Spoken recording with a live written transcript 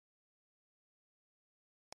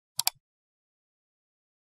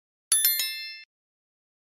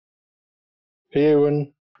Hey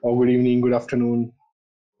everyone, or good evening, good afternoon.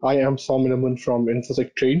 I am Sominaman from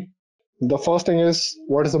InfosecTrain. The first thing is,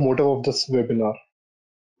 what is the motive of this webinar?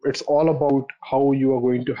 It's all about how you are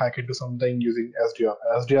going to hack into something using SDR.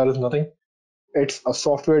 SDR is nothing, it's a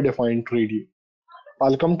software defined radio.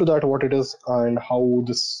 I'll come to that, what it is, and how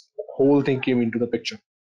this whole thing came into the picture.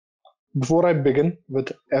 Before I begin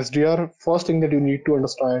with SDR, first thing that you need to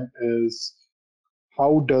understand is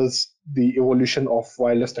how does the evolution of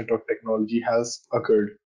wireless network technology has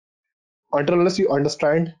occurred. Unless you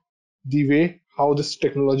understand the way how this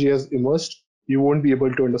technology has emerged, you won't be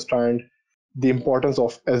able to understand the importance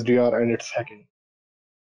of SDR and its hacking.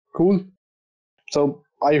 Cool. So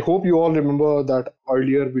I hope you all remember that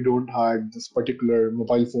earlier we don't had this particular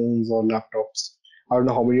mobile phones or laptops. I don't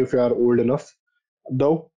know how many of you are old enough.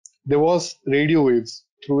 Though there was radio waves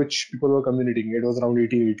through which people were communicating. It was around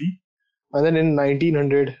 1880. And then in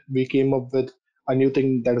 1900, we came up with a new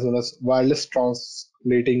thing that is known as wireless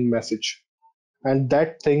translating message, and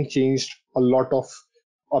that thing changed a lot of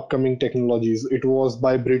upcoming technologies. It was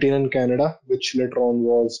by Britain and Canada, which later on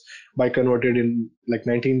was by converted in like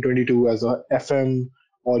 1922 as a FM,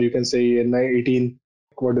 or you can say in 18,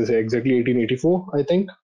 what is it exactly, 1884, I think,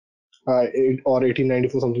 or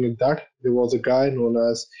 1894, something like that. There was a guy known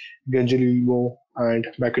as Gengelino and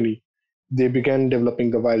McConney. They began developing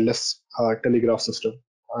the wireless telegraph system,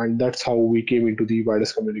 and that's how we came into the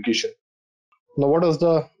wireless communication. Now, what was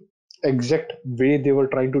the exact way they were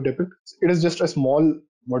trying to depict? It is just a small,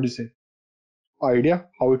 what do you say, idea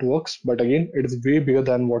how it works, but again, it is way bigger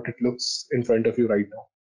than what it looks in front of you right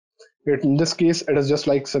now. In this case, it is just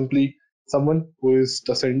like simply someone who is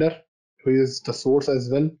the sender, who is the source as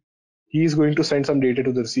well. He is going to send some data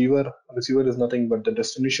to the receiver. Receiver is nothing but the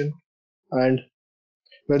destination. And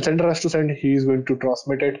when sender has to send, he is going to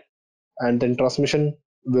transmit it, and then transmission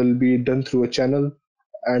will be done through a channel,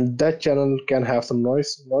 and that channel can have some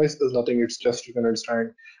noise is nothing, it's just, you can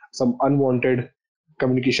understand, some unwanted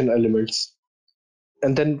communication elements.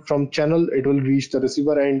 And then from channel it will reach the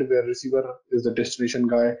receiver end, where receiver is the destination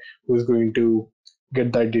guy who is going to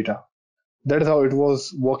get that data. That is how it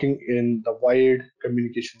was working in the wired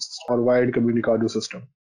communications or wired communicado system.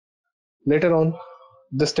 Later on,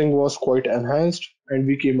 this thing was quite enhanced, and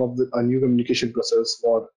we came up with a new communication process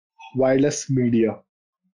for wireless media.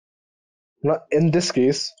 Now, in this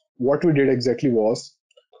case, what we did exactly was,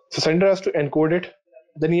 so sender has to encode it,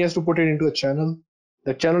 then he has to put it into a channel.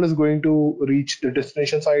 The channel is going to reach the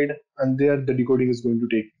destination side, and there the decoding is going to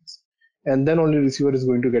take place. And then only receiver is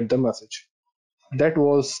going to get the message. That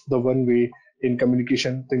was the one way in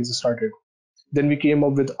communication things started. Then we came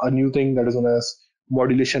up with a new thing that is known as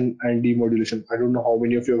modulation and demodulation. I don't know how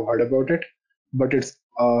many of you have heard about it, but it's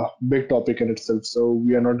a big topic in itself, so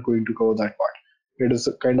we are not going to cover that part. It is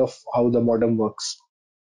kind of how the modem works.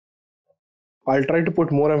 I'll try to put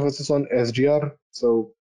more emphasis on SDR,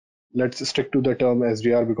 so let's stick to the term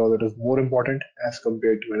SDR because it is more important as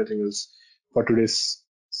compared to anything else for today's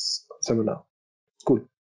seminar. Cool.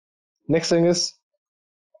 Next thing is,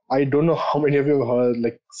 I don't know how many of you have heard,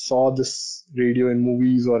 like, saw this radio in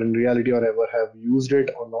movies or in reality or ever have used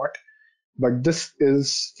it or not, but this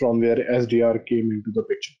is from where SDR came into the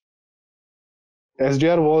picture.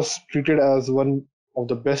 SDR was treated as one of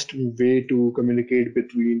the best way to communicate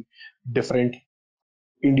between different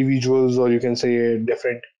individuals, or you can say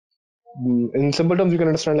different. In simple terms, you can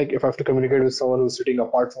understand, like, if I have to communicate with someone who's sitting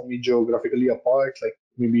apart from me, geographically apart, like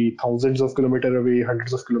maybe thousands of kilometers away,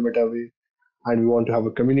 hundreds of kilometers away, and we want to have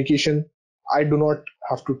a communication, I do not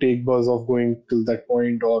have to take buzz of going till that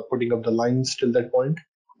point or putting up the lines till that point.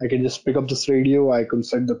 I can just pick up this radio, I can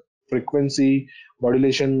set the frequency,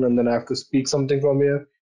 modulation, and then I have to speak something from here.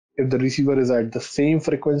 If the receiver is at the same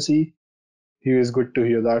frequency, he is good to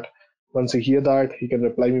hear that. Once he hear that, he can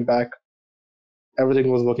reply me back.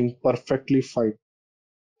 Everything was working perfectly fine.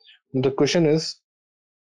 The question is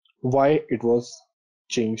why it was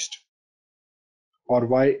changed, or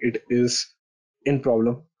why it is in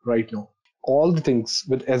problem right now. All the things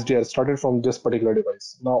with SDR started from this particular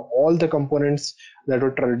device. Now, all the components that were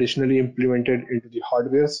traditionally implemented into the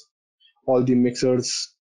hardwares, all the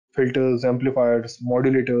mixers, filters, amplifiers,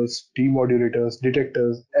 modulators, demodulators,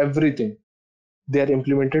 detectors, everything, they are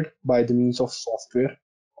implemented by the means of software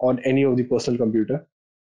on any of the personal computer,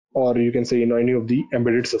 or you can say in any of the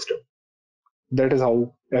embedded system. That is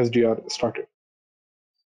how SDR started.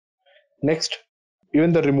 Next,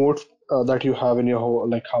 even the remote that you have in your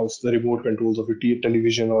like house, the remote controls of your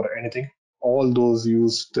television or anything, all those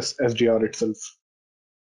use this SDR itself.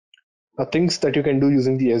 Now, things that you can do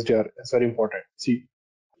using the SDR is very important. See,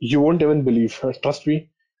 you won't even believe, trust me,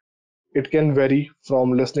 it can vary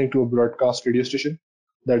from listening to a broadcast radio station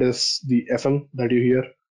That is the FM that you hear.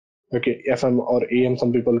 Okay, FM or AM,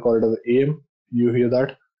 some people call it as AM. You hear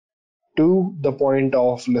that. To the point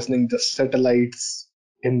of listening the satellites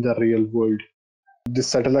in the real world. These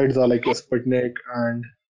satellites are like a Sputnik and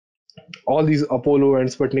all these Apollo and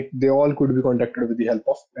Sputnik, they all could be contacted with the help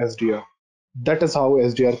of SDR. That is how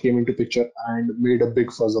SDR came into picture and made a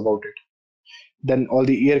big fuss about it. Then all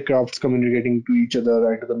the aircrafts communicating to each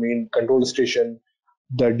other and to the main control station,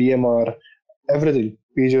 the DMR, everything,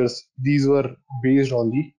 pagers, these were based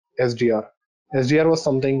on the SDR. SDR was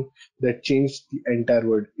something that changed the entire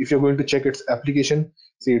world. If you're going to check its application,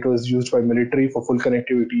 see it was used by military for full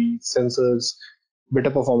connectivity, sensors, better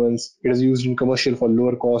performance. It is used in commercial for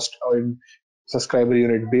lower cost or in subscriber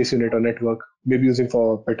unit, base unit or network, maybe using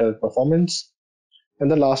for better performance. And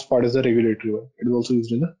the last part is the regulatory one. It is also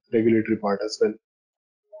used in the regulatory part as well.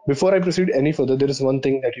 Before I proceed any further, there is one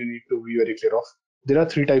thing that you need to be very clear of. There are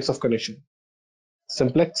three types of connection: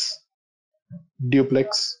 simplex,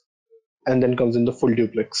 duplex, and then comes in the full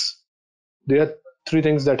duplex. There are three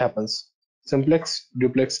things that happens: simplex,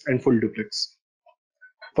 duplex, and full duplex.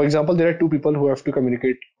 For example, there are two people who have to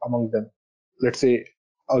communicate among them. Let's say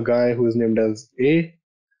a guy who is named as A,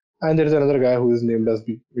 and there is another guy who is named as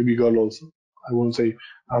B, maybe girl also. I won't say,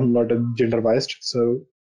 I'm not a gender biased, so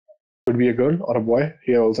could be a girl or a boy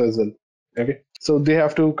here also as well. Okay, so they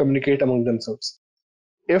have to communicate among themselves.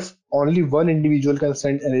 If only one individual can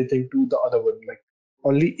send anything to the other one, like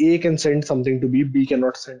only A can send something to B, B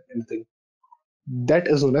cannot send anything. That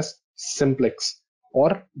is known as simplex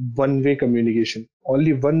or one-way communication.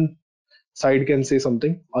 Only one side can say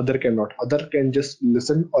something, other cannot. Other can just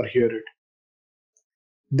listen or hear it.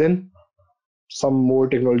 Then some more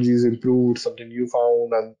technologies improved, something new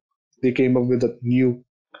found, and they came up with a new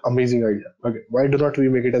amazing idea. Okay, why do not we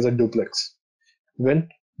make it as a duplex? When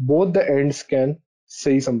both the ends can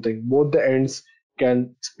say something, both the ends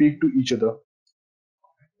can speak to each other.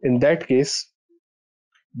 In that case,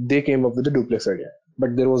 they came up with the duplex idea.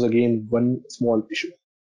 But there was again one small issue.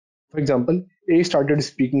 For example, A started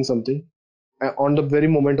speaking something, and on the very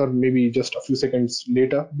moment, or maybe just a few seconds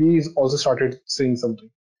later, B is also started saying something.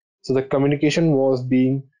 So the communication was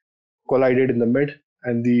being collided in the mid,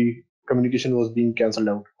 and the communication was being cancelled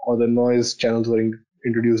out, or the noise channels were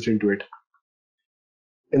introduced into it.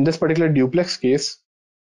 In this particular duplex case,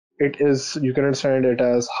 it is, you can understand it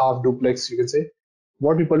as half duplex, you can say.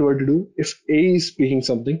 What people were to do, if A is speaking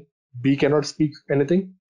something, B cannot speak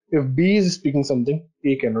anything. If B is speaking something,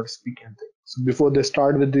 A cannot speak anything. So before they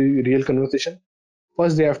start with the real conversation,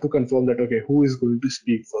 first they have to confirm that, okay, who is going to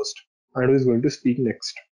speak first and who is going to speak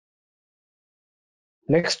next.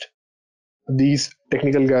 Next, these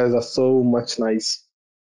technical guys are so much nice.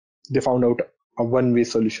 They found out a one-way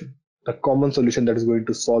solution, a common solution that is going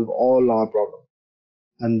to solve all our problems.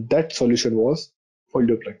 And that solution was full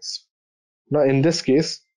duplex. Now, in this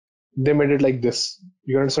case, they made it like this.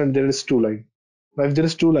 You understand there is two line. Now, if there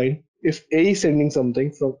is two line, if A is sending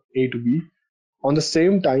something from A to B, on the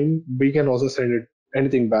same time, B can also send it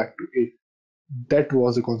anything back to A. That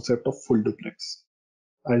was the concept of full duplex.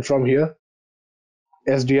 And from here,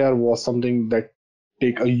 SDR was something that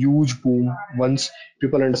take a huge boom once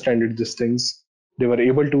people understood these things. They were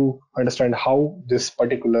able to understand how this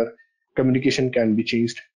particular communication can be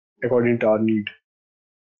changed according to our need.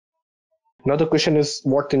 Now the question is,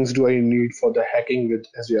 what things do I need for the hacking with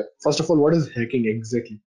SDR? First of all, what is hacking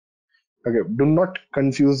exactly? Okay, do not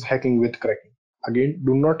confuse hacking with cracking. Again,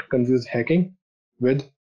 do not confuse hacking with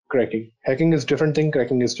cracking. Hacking is different thing,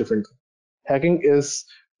 cracking is different thing. Hacking is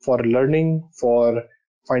for learning, for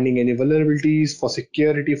finding any vulnerabilities, for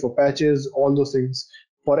security, for patches, all those things.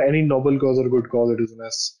 For any noble cause or good cause, it is known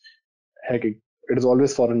as hacking. It is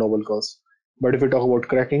always for a noble cause. But if we talk about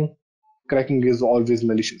cracking, cracking is always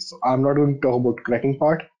malicious. So I'm not going to talk about cracking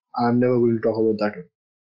part. I'm never going to talk about that one.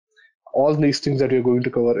 All these things that we're going to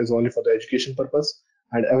cover is only for the education purpose,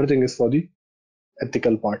 and everything is for the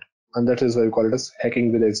ethical part. And that is why we call it as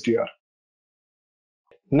hacking with SDR.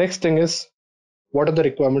 Next thing is, what are the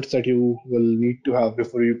requirements that you will need to have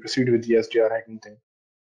before you proceed with the SDR hacking thing?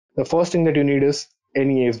 The first thing that you need is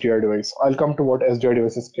any SDR device. I'll come to what SDR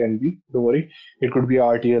devices can be. Don't worry. It could be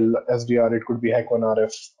RTL, SDR, it could be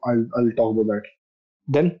Hack1RF. I'll talk about that.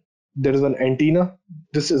 Then there is an antenna.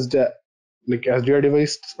 This is the like SDR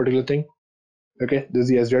device, this particular thing. Okay, this is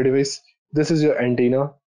the SDR device. This is your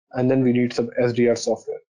antenna, and then we need some SDR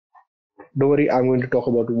software. Don't worry, I'm going to talk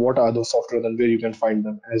about what are those software and where you can find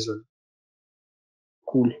them as well.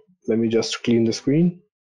 Cool. Let me just clean the screen,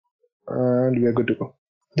 and we are good to go.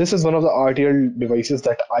 This is one of the RTL devices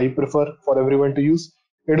that I prefer for everyone to use.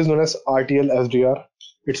 It is known as RTL SDR.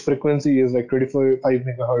 Its frequency is like 25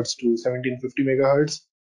 megahertz to 1750 megahertz.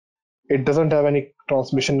 It doesn't have any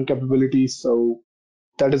transmission capabilities, so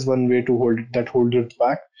that is one way to hold it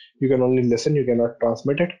back. You can only listen, you cannot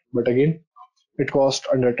transmit it. But again, it costs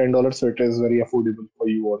under $10, so it is very affordable for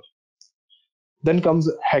you all. Then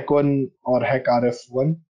comes Hack 1 or Hack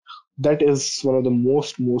RF1. That is one of the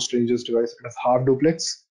most dangerous devices. It is half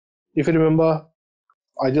duplex. If you remember,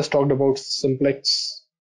 I just talked about simplex,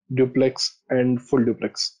 duplex, and full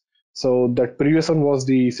duplex. So that previous one was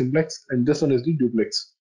the simplex, and this one is the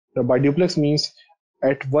duplex. Now, by duplex means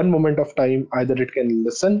at one moment of time, either it can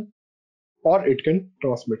listen or it can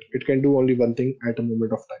transmit. It can do only one thing at a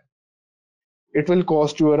moment of time. It will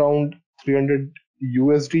cost you around 300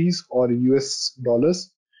 USDs or US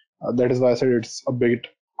dollars. That is why I said it's a bit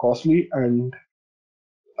costly, and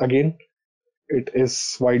again, it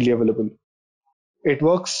is widely available. It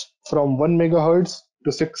works from 1 megahertz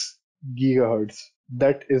to 6 gigahertz.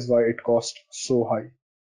 That is why it costs so high.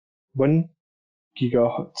 1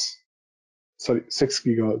 gigahertz. Sorry, 6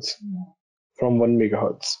 gigahertz from 1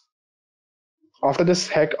 megahertz. After this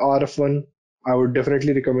Hack RF1, I would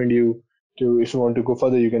definitely recommend you to, if you want to go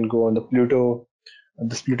further, you can go on the Pluto. And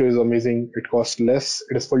this Pluto is amazing. It costs less.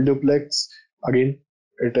 It is full duplex. Again,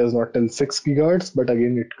 it is not till 6 gigahertz, but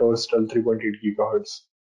again, it covers till 3.8 gigahertz.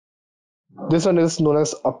 This one is known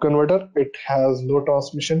as up converter. It has no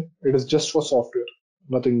transmission. It is just for software,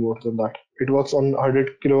 nothing more than that. It works on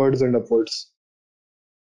 100 kilohertz and upwards.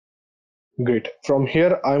 Great. From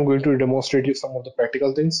here, I'm going to demonstrate you some of the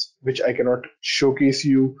practical things which I cannot showcase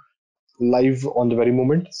you live on the very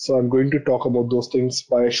moment. So I'm going to talk about those things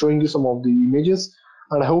by showing you some of the images,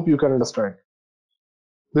 and I hope you can understand.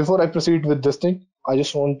 Before I proceed with this thing, I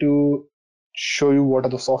just want to show you what are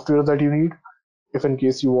the software that you need if in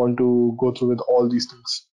case you want to go through with all these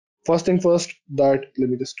things. First thing first, the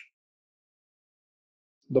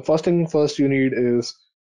first thing first you need is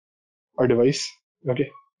a device, okay,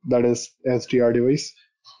 that is SDR device,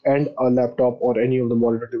 and a laptop or any of the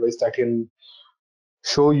monitor device that can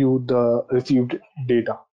show you the received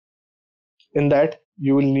data. In that,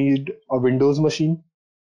 you will need a Windows machine,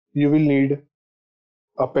 you will need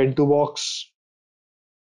a Pen2 box,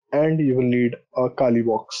 and you will need a Kali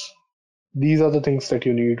box. These are the things that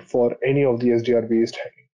you need for any of the SDR based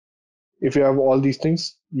hacking. If you have all these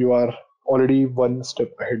things, you are already one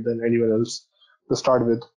step ahead than anyone else to start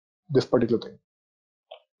with this particular thing.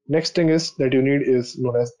 Next thing is that you need is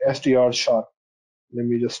known as SDR sharp. Let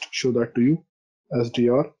me just show that to you.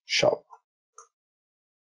 SDR sharp.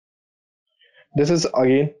 This is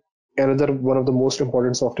again another one of the most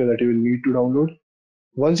important software that you will need to download.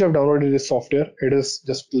 Once you have downloaded this software, it is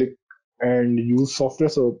just click and use software.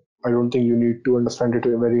 So I don't think you need to understand it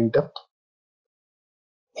very in depth.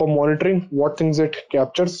 For monitoring what things it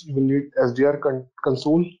captures, you will need SDR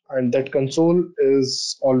console, and that console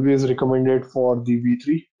is always recommended for the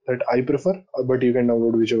V3 that I prefer, but you can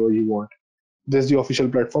download whichever you want. This is the official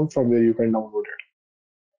platform from where you can download it,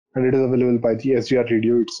 and it is available by the SDR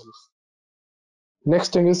radio itself.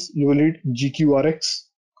 Next thing is you will need GQRX,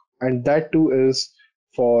 and that too is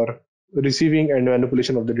for receiving and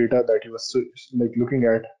manipulation of the data that you was like looking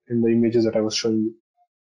at in the images that I was showing you.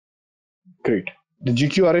 Great. The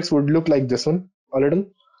GQRX would look like this one a little,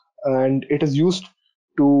 and it is used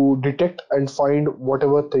to detect and find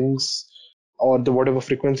whatever things or the whatever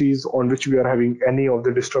frequencies on which we are having any of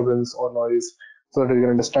the disturbance or noise, so that we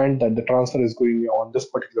can understand that the transfer is going on this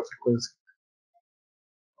particular frequency.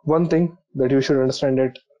 One thing that you should understand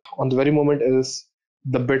it on the very moment is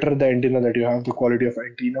the better the antenna that you have, the quality of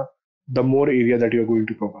antenna, the more area that you're going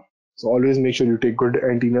to cover. So always make sure you take good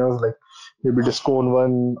antennas, like maybe Discone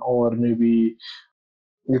one, or maybe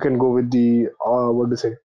you can go with the what do you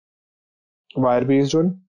say, wire based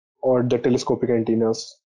one, or the telescopic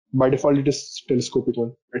antennas. By default, it is telescopic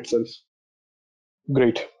one itself.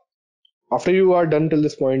 Great. After you are done till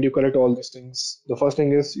this point, you collect all these things. The first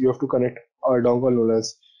thing is you have to connect a dongle known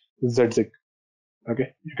as ZZig.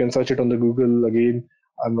 Okay, you can search it on the Google again.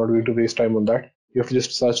 I'm not going to waste time on that. You have to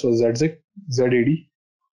just search for ZZig, ZADIG.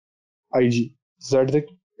 ZZig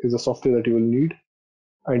is the software that you will need,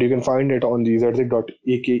 and you can find it on the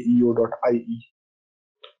zzig.akeo.ie.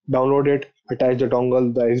 Download it, attach the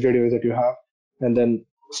dongle, the SD device that you have, and then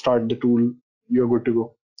start the tool. You're good to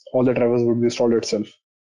go. All the drivers would be installed itself.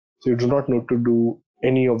 So you do not need to do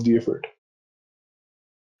any of the effort.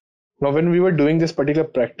 Now, when we were doing this particular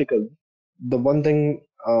practical, the one thing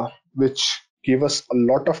which gave us a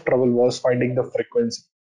lot of trouble was finding the frequency.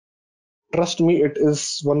 Trust me, it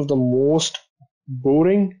is one of the most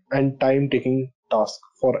boring and time-taking task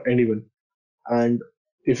for anyone. And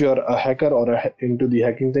if you're a hacker or into the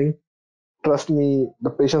hacking thing, trust me,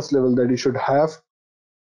 the patience level that you should have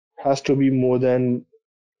has to be more than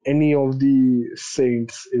any of the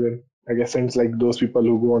saints, even I guess saints like those people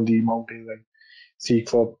who go on the mountains and seek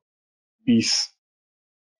for peace.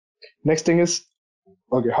 Next thing is,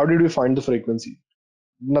 okay, how did we find the frequency?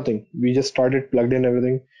 Nothing. We just started plugged in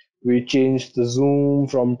everything. We changed the zoom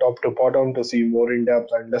from top to bottom to see more in depth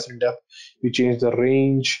and less in depth. We changed the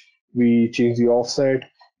range. We changed the offset.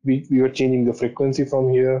 We were changing the frequency from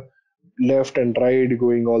here, left and right,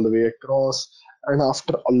 going all the way across. And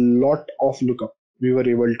after a lot of lookup, we were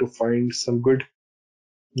able to find some good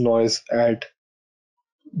noise at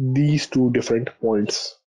these two different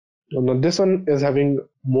points. Now this one is having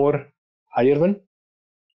more higher one,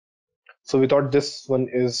 so we thought this one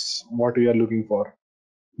is what we are looking for.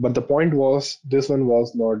 But the point was, this one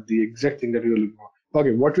was not the exact thing that we were looking for.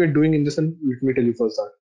 Okay, what we are doing in this one, let me tell you first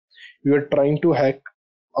that we are trying to hack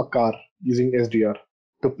a car using SDR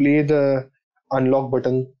to play the unlock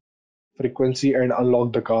button frequency and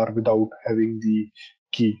unlock the car without having the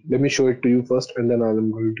key. Let me show it to you first and then I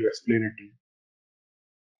am going to explain it to you.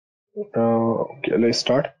 Okay, let's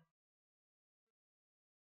start.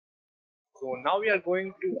 So now we are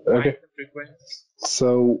going to find Okay, the frequency.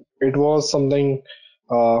 so it was something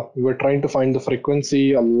we were trying to find the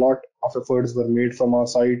frequency. A lot of efforts were made from our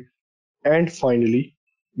side, and finally,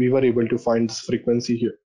 we were able to find this frequency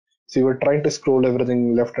here. So we were trying to scroll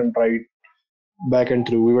everything left and right, back and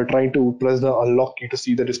through. We were trying to press the unlock key to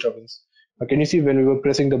see the disturbance. Can you see when we were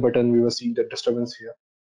pressing the button, we were seeing the disturbance here.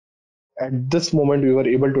 At this moment, we were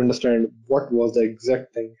able to understand what was the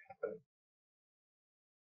exact thing happening.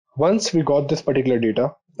 Once we got this particular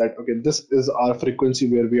data, that okay, this is our frequency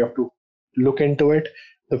where we have to look into it.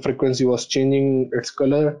 The frequency was changing its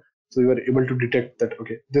color, so we were able to detect that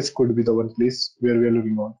okay, this could be the one place where we are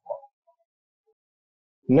looking on.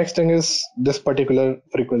 Next thing is this particular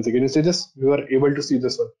frequency. Can you see this? We were able to see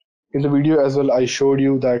this one. In the video as well, I showed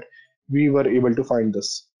you that we were able to find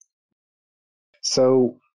this.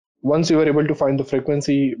 So once we were able to find the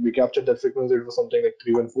frequency, we captured that frequency. It was something like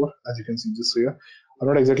 314, as you can see this here.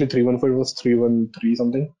 Not exactly 314, it was 313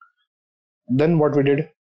 something. Then what we did,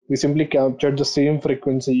 we simply captured the same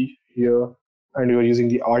frequency here and we were using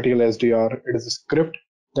the RTL SDR. It is a script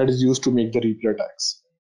that is used to make the replay attacks.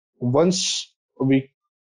 Once we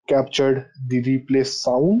captured the replay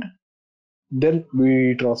sound, then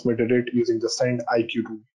we transmitted it using the send IQ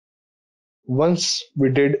tool. Once we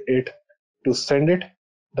did it to send it,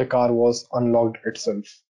 the car was unlocked itself.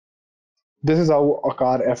 This is how a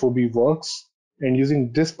car FOB works, and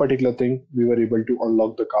using this particular thing, we were able to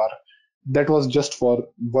unlock the car. That was just for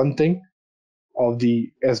one thing of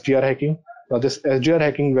the SDR hacking. Now, this SDR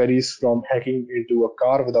hacking varies from hacking into a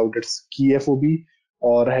car without its key FOB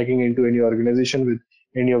or hacking into any organization with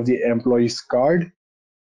any of the employees' card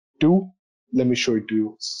to, let me show it to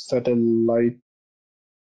you, satellite.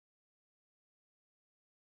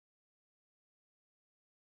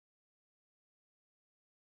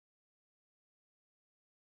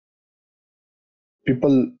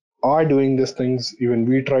 People are doing these things, even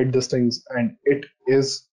we tried these things, and it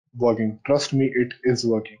is working. Trust me, it is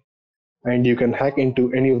working. And you can hack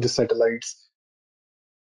into any of the satellites.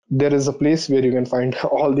 There is a place where you can find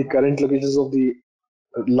all the current locations of the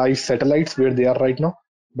live satellites where they are right now.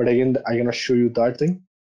 But again, I cannot show you that thing.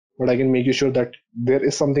 But I can make you sure that there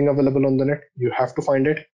is something available on the net. You have to find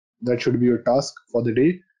it. That should be your task for the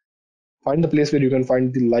day. Find the place where you can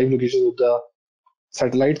find the live locations of the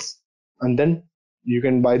satellites, and then you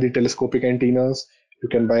can buy the telescopic antennas. You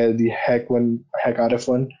can buy the hack RF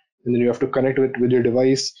one, and then you have to connect it with your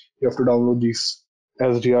device. You have to download these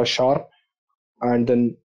SDR Sharp, and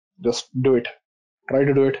then just do it. Try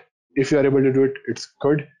to do it. If you are able to do it, it's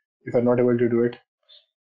good. If you're not able to do it,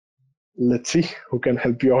 let's see who can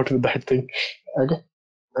help you out with that thing. Okay.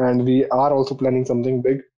 And we are also planning something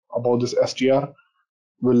big about this SDR.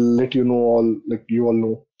 We'll let you know all, like you all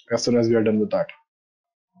know, as soon as we are done with that.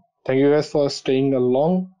 Thank you guys for staying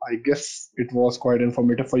along. I guess it was quite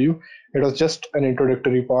informative for you. It was just an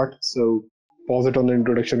introductory part, so pause it on the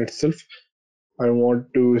introduction itself. I don't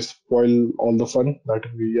want to spoil all the fun that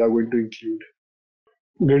we are going to include.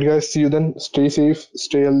 Great guys, see you then. Stay safe,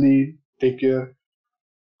 stay healthy, take care.